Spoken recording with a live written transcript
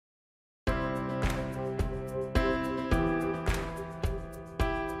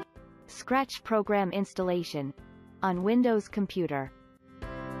Scratch program installation on Windows computer.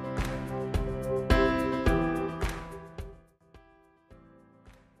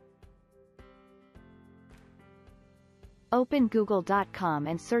 Open google.com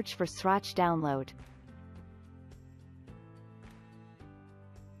and search for Scratch download.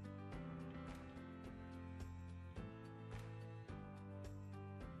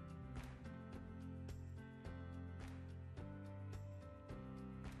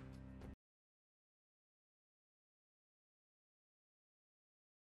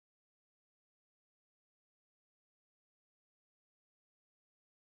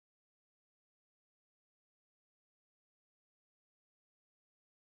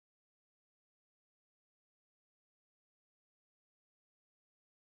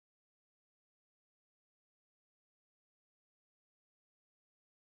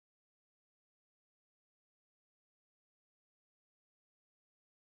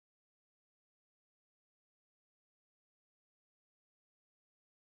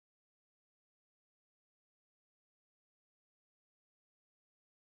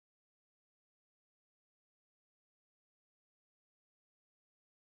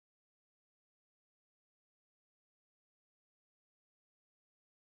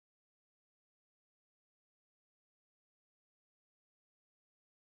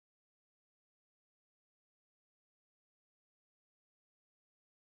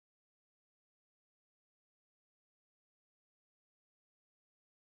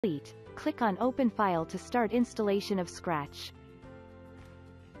 Click on Open File to start installation of Scratch.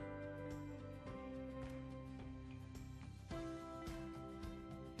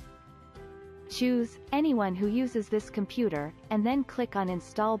 Choose anyone who uses this computer, and then click on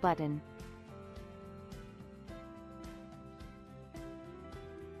Install button.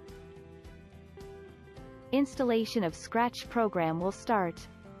 Installation of Scratch program will start.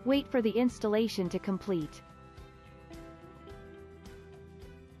 Wait for the installation to complete.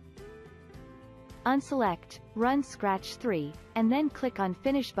 Unselect Run Scratch 3, and then click on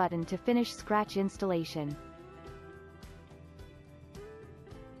Finish button to finish Scratch installation.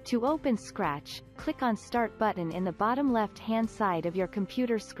 To open Scratch, click on Start button in the bottom left-hand side of your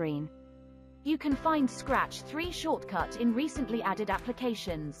computer screen. You can find Scratch 3 shortcut in recently added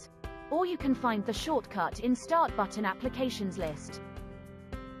applications, or you can find the shortcut in Start button applications list.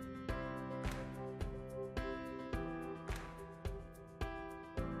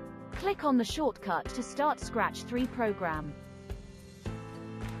 Click on the shortcut to start Scratch 3 program.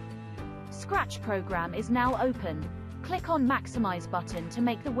 Scratch program is now open. Click on Maximize button to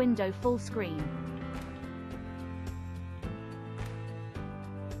make the window full screen.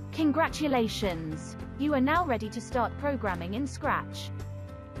 Congratulations! You are now ready to start programming in Scratch.